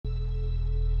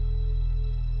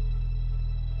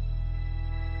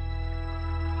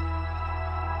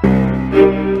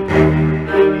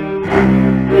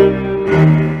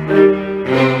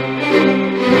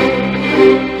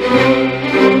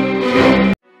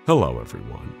Hello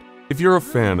everyone. If you're a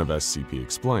fan of SCP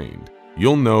Explained,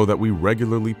 you'll know that we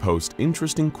regularly post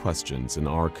interesting questions in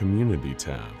our community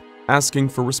tab, asking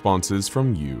for responses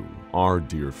from you, our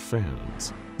dear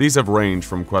fans. These have ranged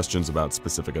from questions about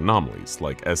specific anomalies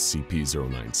like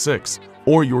SCP-096,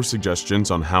 or your suggestions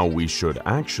on how we should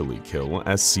actually kill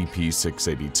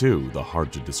SCP-682, the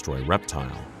hard-to-destroy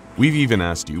reptile. We've even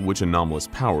asked you which anomalous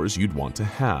powers you'd want to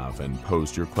have and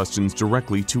posed your questions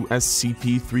directly to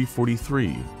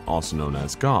SCP-343, also known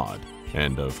as God,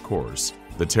 and of course,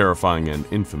 the terrifying and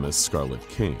infamous Scarlet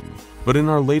King. But in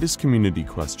our latest community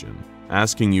question,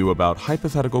 asking you about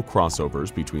hypothetical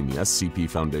crossovers between the SCP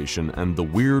Foundation and the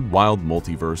weird wild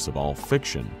multiverse of all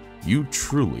fiction, you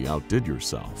truly outdid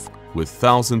yourself, with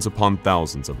thousands upon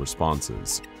thousands of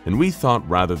responses. And we thought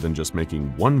rather than just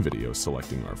making one video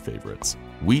selecting our favorites,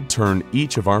 we'd turn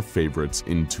each of our favorites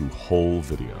into whole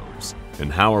videos.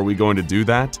 And how are we going to do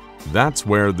that? That's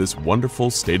where this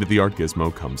wonderful state-of-the-art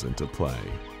gizmo comes into play.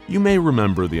 You may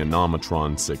remember the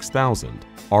Anomatron 6000,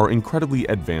 our incredibly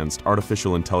advanced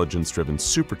artificial intelligence-driven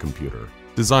supercomputer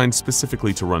designed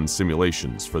specifically to run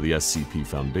simulations for the SCP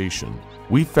Foundation.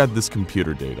 We fed this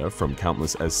computer data from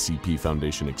countless SCP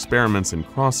Foundation experiments and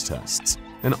cross-tests,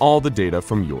 and all the data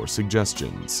from your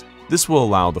suggestions. This will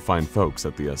allow the fine folks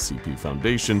at the SCP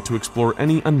Foundation to explore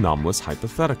any anomalous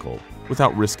hypothetical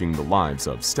without risking the lives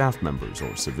of staff members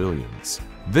or civilians.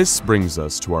 This brings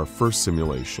us to our first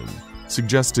simulation,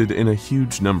 suggested in a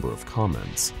huge number of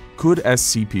comments. Could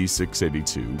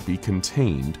SCP-682 be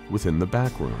contained within the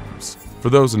Backrooms? For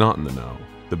those not in the know,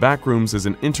 the Backrooms is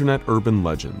an internet urban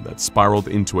legend that spiraled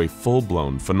into a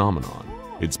full-blown phenomenon.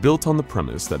 It's built on the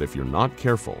premise that if you're not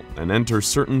careful and enter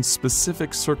certain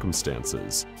specific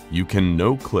circumstances, you can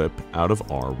no-clip out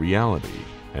of our reality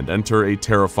and enter a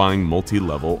terrifying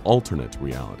multi-level alternate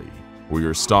reality, where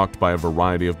you're stalked by a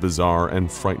variety of bizarre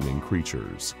and frightening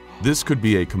creatures. This could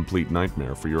be a complete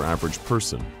nightmare for your average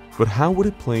person, but how would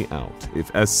it play out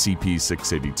if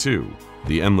SCP-682,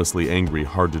 the endlessly angry,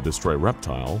 hard-to-destroy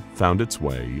reptile, found its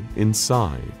way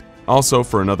inside? Also,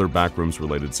 for another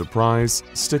Backrooms-related surprise,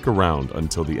 stick around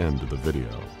until the end of the video.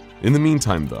 In the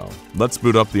meantime though, let's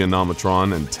boot up the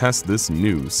Anomatron and test this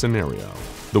new scenario.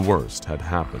 The worst had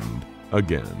happened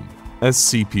again.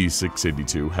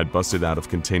 SCP-682 had busted out of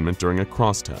containment during a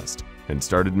cross-test and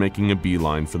started making a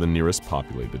beeline for the nearest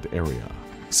populated area.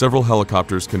 Several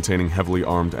helicopters containing heavily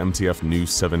armed MTF New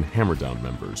 7 Hammerdown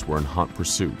members were in hot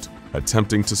pursuit,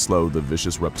 attempting to slow the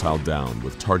vicious reptile down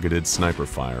with targeted sniper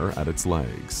fire at its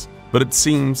legs. But it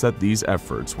seems that these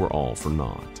efforts were all for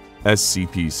naught.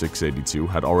 SCP-682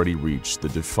 had already reached the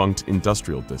defunct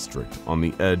industrial district on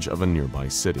the edge of a nearby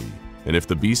city, and if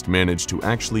the beast managed to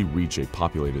actually reach a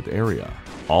populated area,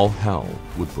 all hell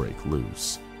would break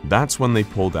loose. That's when they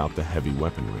pulled out the heavy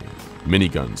weaponry.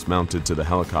 Miniguns mounted to the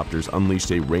helicopters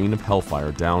unleashed a rain of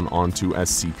hellfire down onto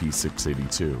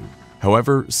SCP-682.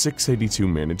 However, 682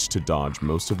 managed to dodge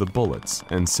most of the bullets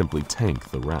and simply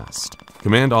tank the rest.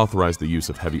 Command authorized the use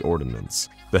of heavy ordnance,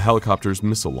 the helicopter's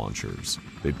missile launchers.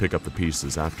 They'd pick up the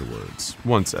pieces afterwards,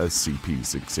 once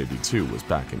SCP-682 was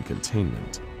back in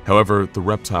containment. However, the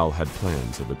reptile had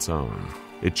plans of its own.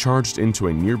 It charged into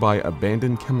a nearby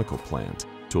abandoned chemical plant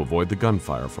to avoid the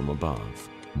gunfire from above.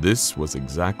 This was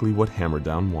exactly what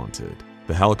Hammerdown wanted.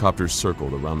 The helicopters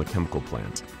circled around the chemical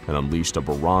plant and unleashed a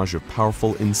barrage of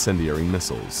powerful incendiary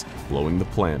missiles, blowing the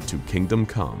plant to Kingdom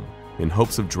Come, in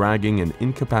hopes of dragging an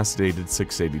incapacitated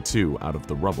 682 out of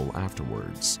the rubble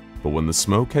afterwards. But when the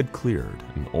smoke had cleared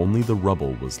and only the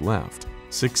rubble was left,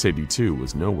 682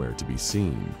 was nowhere to be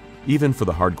seen. Even for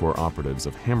the hardcore operatives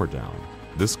of Hammerdown,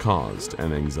 this caused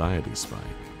an anxiety spike.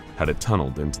 Had it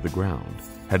tunneled into the ground?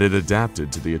 Had it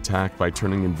adapted to the attack by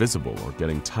turning invisible or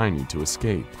getting tiny to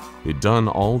escape? It'd done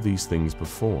all these things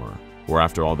before, or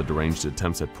after all the deranged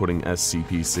attempts at putting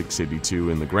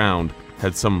SCP-682 in the ground,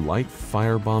 had some light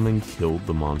firebombing killed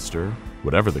the monster?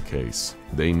 Whatever the case,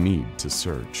 they need to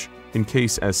search, in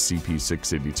case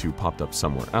SCP-682 popped up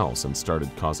somewhere else and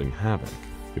started causing havoc.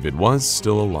 If it was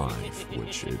still alive,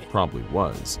 which it probably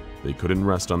was, they couldn't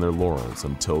rest on their laurels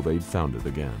until they'd found it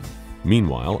again.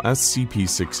 Meanwhile,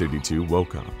 SCP-682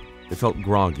 woke up. It felt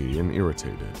groggy and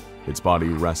irritated, its body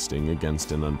resting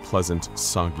against an unpleasant,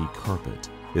 soggy carpet.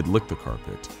 It licked the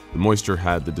carpet. The moisture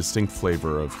had the distinct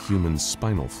flavor of human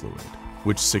spinal fluid,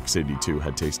 which 682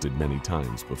 had tasted many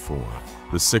times before.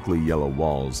 The sickly yellow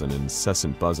walls and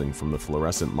incessant buzzing from the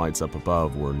fluorescent lights up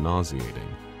above were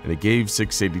nauseating, and it gave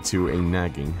 682 a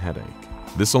nagging headache.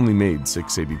 This only made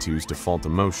 682's default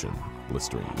emotion,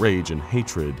 blistering rage and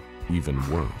hatred, even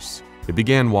worse. It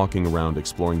began walking around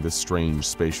exploring this strange,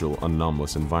 spatial,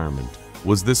 anomalous environment.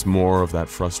 Was this more of that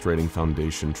frustrating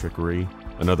Foundation trickery?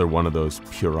 Another one of those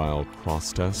puerile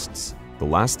cross tests? The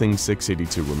last thing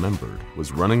 682 remembered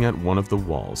was running at one of the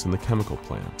walls in the chemical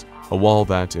plant, a wall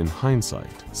that, in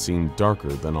hindsight, seemed darker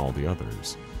than all the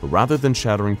others. But rather than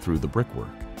shattering through the brickwork,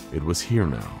 it was here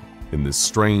now, in this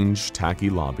strange,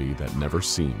 tacky lobby that never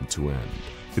seemed to end.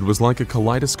 It was like a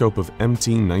kaleidoscope of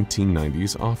empty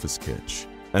 1990s office kitsch.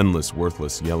 Endless,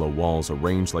 worthless yellow walls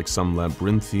arranged like some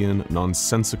labyrinthian,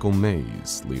 nonsensical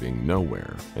maze leading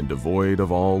nowhere and devoid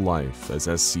of all life as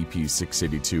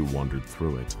SCP-682 wandered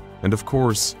through it. And of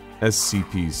course,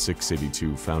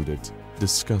 SCP-682 found it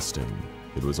disgusting.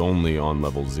 It was only on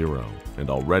level 0, and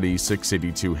already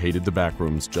 682 hated the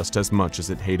Backrooms just as much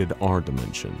as it hated our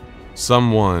dimension.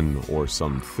 Someone or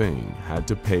something had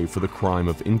to pay for the crime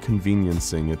of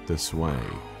inconveniencing it this way,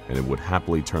 and it would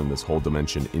happily turn this whole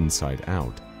dimension inside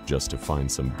out just to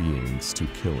find some beings to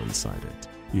kill inside it.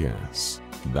 Yes,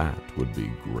 that would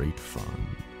be great fun.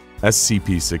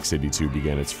 SCP-682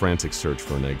 began its frantic search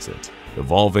for an exit,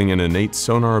 evolving an innate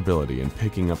sonar ability and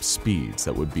picking up speeds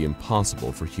that would be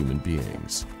impossible for human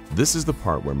beings. This is the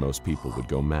part where most people would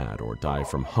go mad or die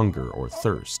from hunger or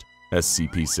thirst.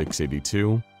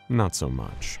 SCP-682, not so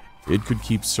much. It could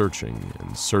keep searching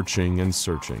and searching and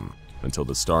searching until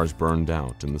the stars burned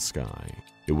out in the sky.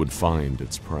 It would find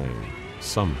its prey,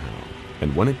 somehow,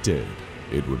 and when it did,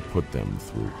 it would put them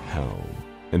through hell.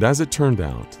 And as it turned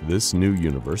out, this new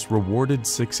universe rewarded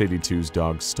 682's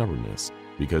dog's stubbornness,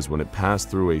 because when it passed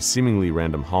through a seemingly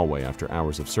random hallway after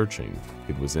hours of searching,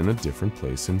 it was in a different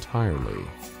place entirely.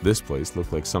 This place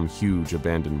looked like some huge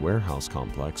abandoned warehouse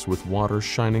complex with water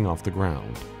shining off the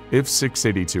ground. If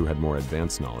 682 had more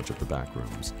advanced knowledge of the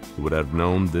Backrooms, it would have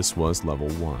known this was level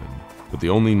 1. But the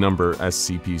only number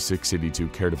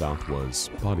SCP-682 cared about was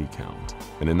body count,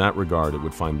 and in that regard it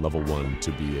would find level 1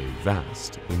 to be a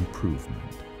vast improvement.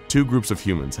 Two groups of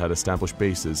humans had established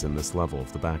bases in this level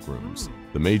of the Backrooms.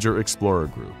 The Major Explorer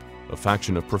Group, a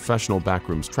faction of professional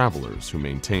Backrooms travelers who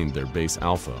maintained their base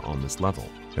alpha on this level,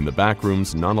 and the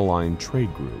Backrooms Non-Aligned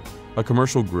Trade Group, a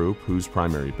commercial group whose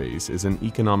primary base is an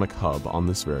economic hub on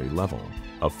this very level,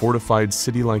 a fortified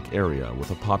city-like area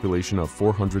with a population of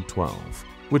 412,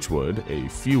 which would, a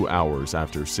few hours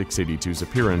after 682's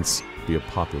appearance, be a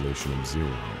population of 0.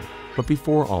 But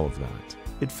before all of that,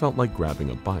 it felt like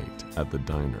grabbing a bite at the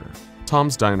diner.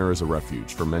 Tom's Diner is a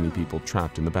refuge for many people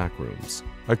trapped in the Backrooms,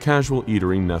 a casual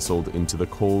eatery nestled into the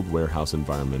cold warehouse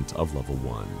environment of level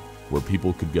 1, where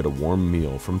people could get a warm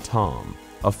meal from Tom,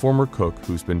 a former cook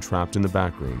who's been trapped in the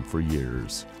backroom for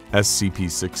years.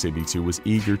 SCP-682 was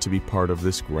eager to be part of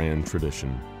this grand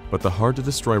tradition, but the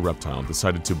hard-to-destroy reptile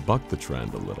decided to buck the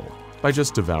trend a little by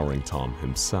just devouring Tom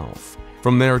himself.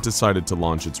 From there, it decided to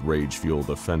launch its rage-fueled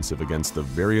offensive against the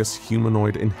various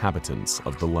humanoid inhabitants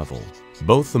of the level.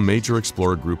 Both the Major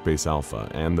Explorer Group Base Alpha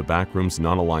and the Backrooms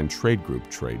Non-Aligned Trade Group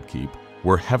Trade Keep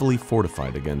were heavily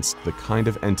fortified against the kind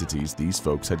of entities these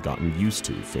folks had gotten used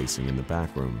to facing in the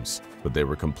Backrooms, but they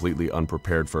were completely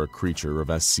unprepared for a creature of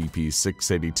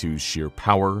SCP-682's sheer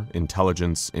power,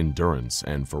 intelligence, endurance,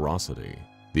 and ferocity.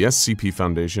 The SCP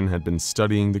Foundation had been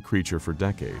studying the creature for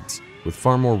decades, with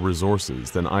far more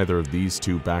resources than either of these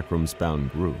two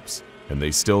Backrooms-bound groups, and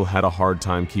they still had a hard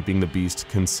time keeping the beast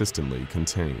consistently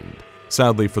contained.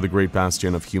 Sadly for the great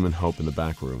bastion of human hope in the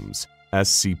Backrooms,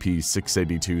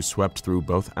 SCP-682 swept through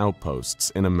both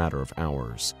outposts in a matter of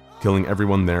hours, killing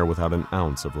everyone there without an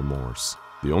ounce of remorse.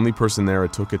 The only person there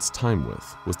it took its time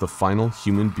with was the final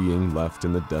human being left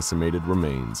in the decimated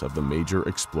remains of the Major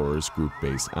Explorers Group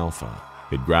Base Alpha.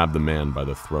 It grabbed the man by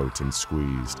the throat and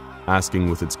squeezed, asking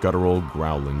with its guttural,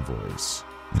 growling voice,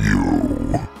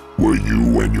 Were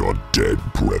you and your dead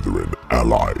brethren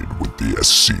allied with the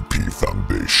SCP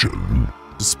Foundation?"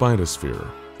 Despite his fear,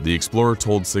 the Explorer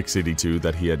told 682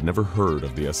 that he had never heard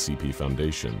of the SCP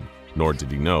Foundation, nor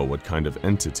did he know what kind of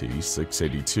entity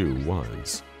 682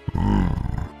 was.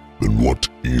 Then what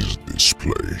is this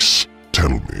place? Tell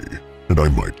me, and I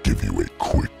might give you a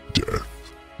quick death."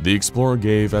 The Explorer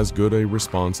gave as good a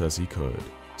response as he could.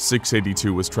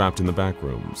 682 was trapped in the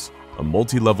Backrooms, a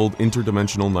multi-leveled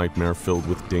interdimensional nightmare filled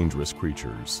with dangerous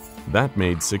creatures. That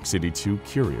made 682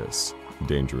 curious.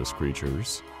 Dangerous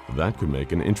creatures? That could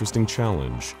make an interesting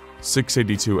challenge.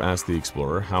 682 asked the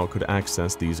Explorer how it could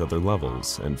access these other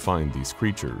levels and find these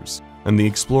creatures, and the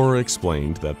Explorer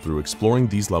explained that through exploring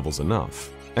these levels enough,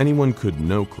 anyone could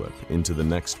no-clip into the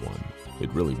next one.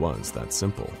 It really was that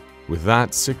simple. With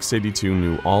that, 682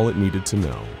 knew all it needed to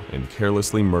know and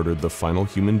carelessly murdered the final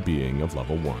human being of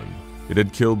level 1. It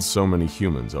had killed so many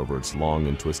humans over its long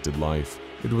and twisted life,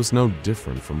 it was no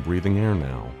different from breathing air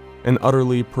now. An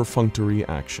utterly perfunctory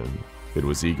action. It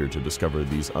was eager to discover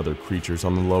these other creatures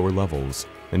on the lower levels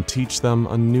and teach them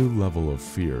a new level of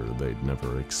fear they'd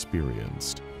never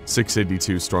experienced.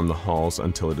 682 stormed the halls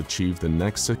until it achieved the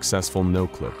next successful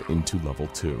no-clip into Level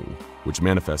 2, which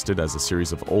manifested as a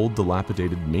series of old,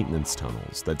 dilapidated maintenance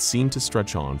tunnels that seemed to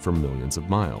stretch on for millions of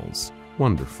miles.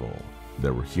 Wonderful.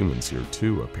 There were humans here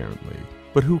too, apparently,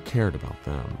 but who cared about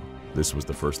them? This was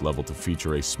the first level to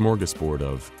feature a smorgasbord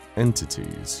of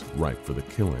entities ripe for the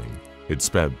killing. It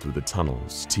sped through the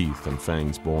tunnels, teeth and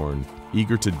fangs born,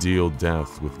 eager to deal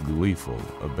death with gleeful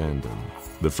abandon.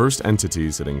 The first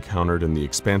entities it encountered in the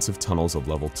expansive tunnels of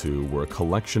Level 2 were a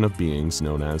collection of beings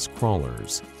known as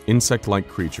crawlers, insect-like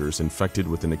creatures infected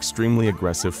with an extremely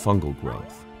aggressive fungal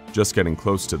growth. Just getting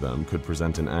close to them could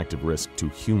present an active risk to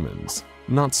humans,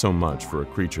 not so much for a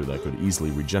creature that could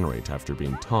easily regenerate after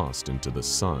being tossed into the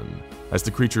sun. As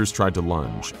the creatures tried to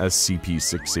lunge,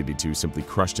 SCP-682 simply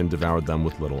crushed and devoured them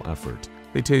with little effort.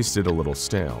 They tasted a little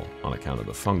stale on account of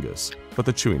the fungus, but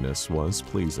the chewiness was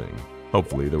pleasing.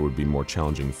 Hopefully there would be more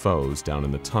challenging foes down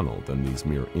in the tunnel than these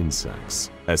mere insects,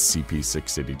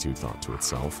 SCP-682 thought to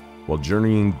itself, while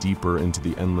journeying deeper into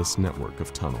the endless network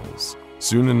of tunnels.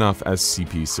 Soon enough,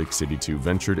 SCP-682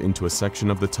 ventured into a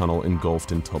section of the tunnel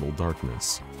engulfed in total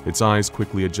darkness. Its eyes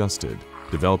quickly adjusted,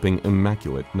 developing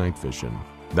immaculate night vision.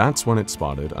 That's when it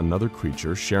spotted another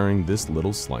creature sharing this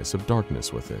little slice of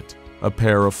darkness with it. A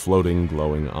pair of floating,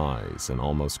 glowing eyes and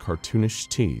almost cartoonish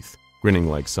teeth, grinning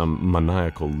like some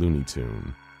maniacal Looney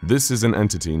Tune. This is an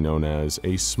entity known as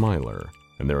a Smiler,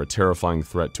 and they're a terrifying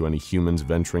threat to any humans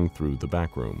venturing through the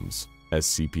Backrooms.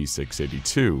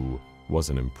 SCP-682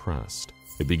 wasn't impressed.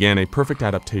 It began a perfect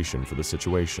adaptation for the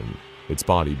situation. Its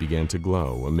body began to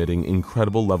glow, emitting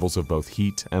incredible levels of both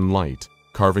heat and light,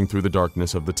 carving through the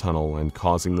darkness of the tunnel and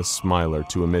causing the Smiler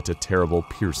to emit a terrible,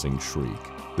 piercing shriek.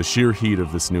 The sheer heat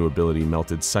of this new ability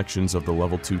melted sections of the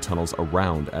Level 2 tunnels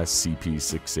around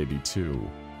SCP-682.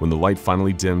 When the light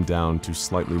finally dimmed down to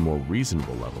slightly more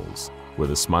reasonable levels, where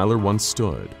the Smiler once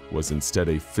stood was instead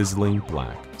a fizzling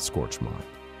black scorch mark.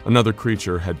 Another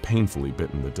creature had painfully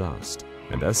bitten the dust,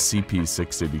 and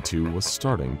SCP-682 was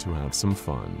starting to have some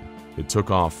fun. It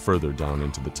took off further down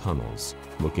into the tunnels,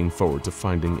 looking forward to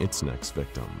finding its next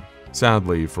victim.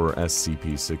 Sadly for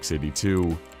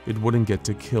SCP-682, it wouldn't get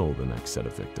to kill the next set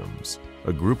of victims.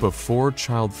 A group of 4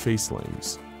 child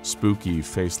facelings, spooky,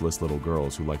 faceless little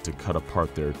girls who like to cut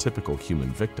apart their typical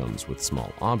human victims with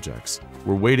small objects,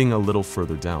 were waiting a little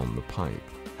further down the pipe.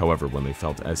 However, when they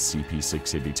felt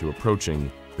SCP-682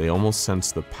 approaching, they almost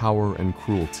sensed the power and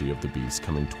cruelty of the beast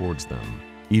coming towards them.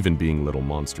 Even being little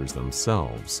monsters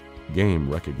themselves, game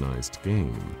recognized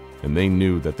game, and they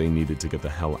knew that they needed to get the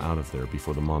hell out of there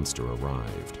before the monster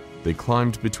arrived. They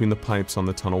climbed between the pipes on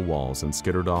the tunnel walls and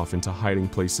skittered off into hiding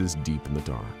places deep in the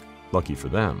dark. Lucky for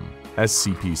them,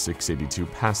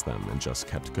 SCP-682 passed them and just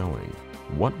kept going.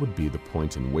 What would be the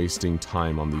point in wasting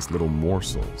time on these little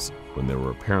morsels when there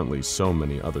were apparently so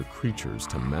many other creatures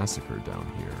to massacre down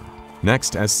here?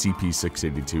 Next,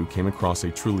 SCP-682 came across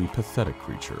a truly pathetic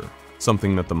creature,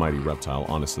 something that the mighty reptile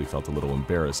honestly felt a little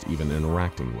embarrassed even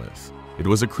interacting with. It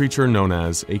was a creature known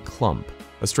as a clump,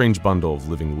 a strange bundle of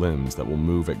living limbs that will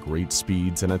move at great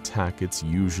speeds and attack its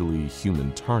usually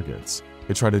human targets.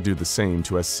 It tried to do the same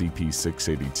to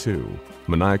SCP-682,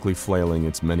 maniacally flailing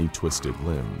its many twisted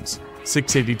limbs.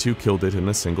 682 killed it in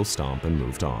a single stomp and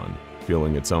moved on,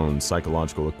 feeling its own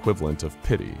psychological equivalent of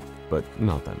pity, but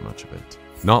not that much of it.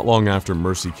 Not long after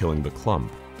mercy killing the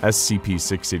clump,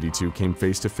 SCP-682 came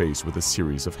face to face with a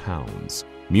series of hounds,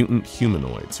 mutant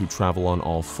humanoids who travel on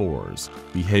all fours,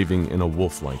 behaving in a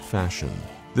wolf-like fashion.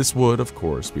 This would, of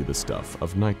course, be the stuff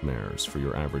of nightmares for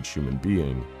your average human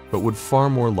being, but would far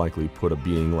more likely put a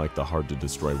being like the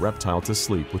hard-to-destroy reptile to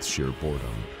sleep with sheer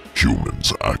boredom.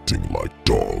 Humans acting like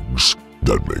dogs,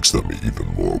 that makes them even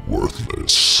more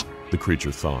worthless, the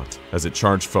creature thought, as it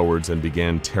charged forwards and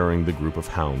began tearing the group of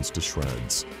hounds to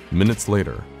shreds. Minutes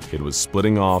later, it was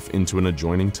splitting off into an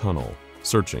adjoining tunnel,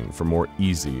 searching for more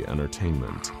easy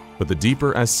entertainment. But the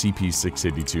deeper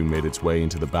SCP-682 made its way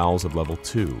into the bowels of Level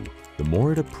 2, the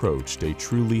more it approached a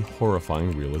truly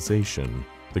horrifying realization.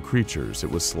 The creatures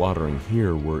it was slaughtering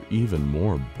here were even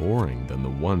more boring than the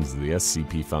ones the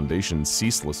SCP Foundation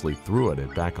ceaselessly threw at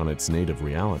it back on its native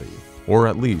reality, or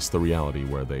at least the reality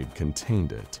where they'd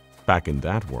contained it. Back in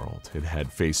that world, it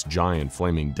had faced giant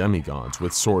flaming demigods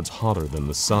with swords hotter than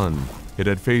the sun. It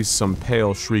had faced some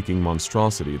pale, shrieking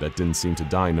monstrosity that didn't seem to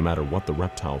die no matter what the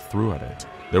reptile threw at it.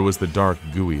 There was the dark,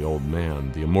 gooey old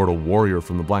man, the immortal warrior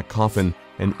from the Black Coffin,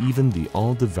 and even the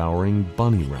all-devouring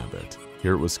bunny rabbit.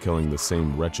 Here it was killing the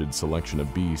same wretched selection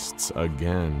of beasts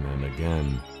again and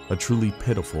again, a truly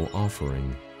pitiful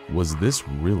offering. Was this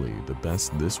really the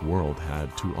best this world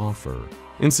had to offer?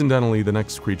 Incidentally, the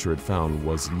next creature it found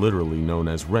was literally known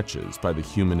as wretches by the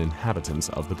human inhabitants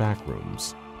of the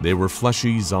Backrooms. They were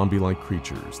fleshy, zombie-like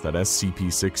creatures that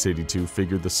SCP-682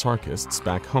 figured the Sarkists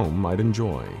back home might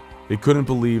enjoy. It couldn't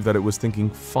believe that it was thinking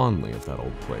fondly of that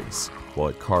old place, while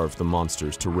it carved the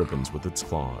monsters to ribbons with its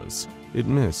claws. It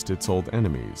missed its old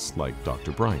enemies like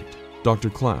Dr. Bright, Dr.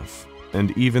 Clef,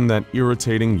 and even that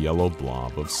irritating yellow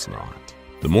blob of snot.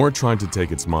 The more it tried to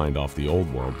take its mind off the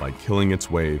old world by killing its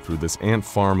way through this ant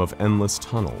farm of endless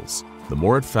tunnels, the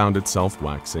more it found itself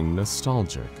waxing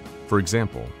nostalgic. For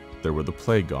example, there were the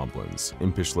plague goblins,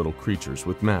 impish little creatures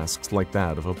with masks like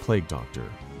that of a plague doctor.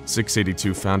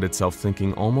 682 found itself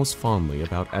thinking almost fondly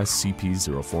about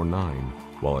SCP-049,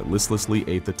 while it listlessly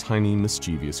ate the tiny,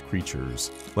 mischievous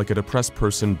creatures, like a depressed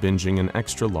person binging an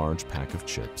extra-large pack of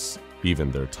chips.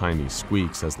 Even their tiny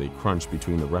squeaks as they crunched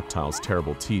between the reptile's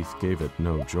terrible teeth gave it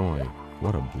no joy.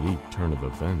 What a bleak turn of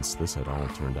events this had all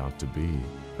turned out to be.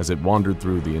 As it wandered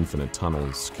through the infinite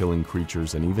tunnels, killing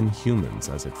creatures and even humans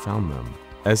as it found them,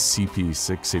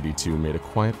 SCP-682 made a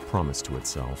quiet promise to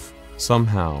itself.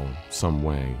 Somehow, some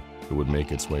way, it would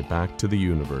make its way back to the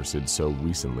universe it so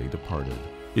recently departed.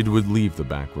 It would leave the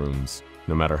Backrooms,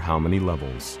 no matter how many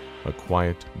levels, a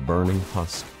quiet, burning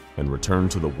husk, and return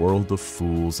to the world of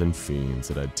fools and fiends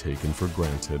it had taken for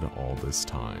granted all this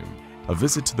time. A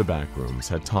visit to the Backrooms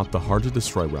had taught the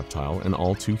hard-to-destroy reptile an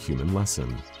all-too-human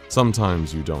lesson.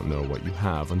 Sometimes you don't know what you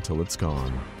have until it's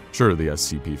gone. Sure, the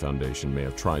SCP Foundation may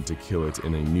have tried to kill it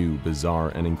in a new, bizarre,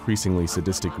 and increasingly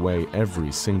sadistic way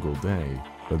every single day,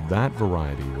 but that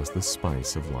variety was the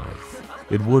spice of life.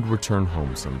 It would return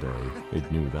home someday,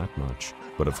 it knew that much.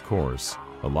 But of course,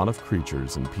 a lot of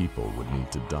creatures and people would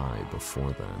need to die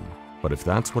before then. But if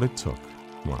that's what it took,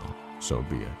 well, so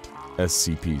be it.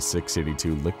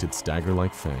 SCP-682 licked its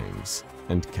dagger-like fangs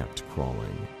and kept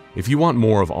crawling. If you want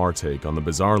more of our take on the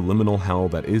bizarre liminal hell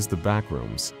that is the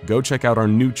Backrooms, go check out our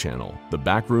new channel, The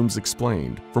Backrooms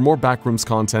Explained, for more Backrooms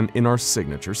content in our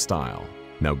signature style.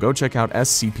 Now go check out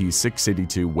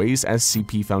SCP-682 Ways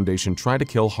SCP Foundation Try to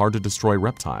Kill Hard-to-Destroy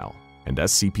Reptile, and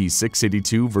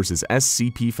SCP-682 vs.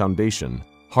 SCP Foundation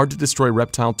Hard-to-Destroy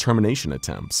Reptile Termination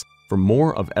Attempts for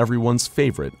more of everyone's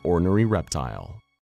favorite ordinary reptile.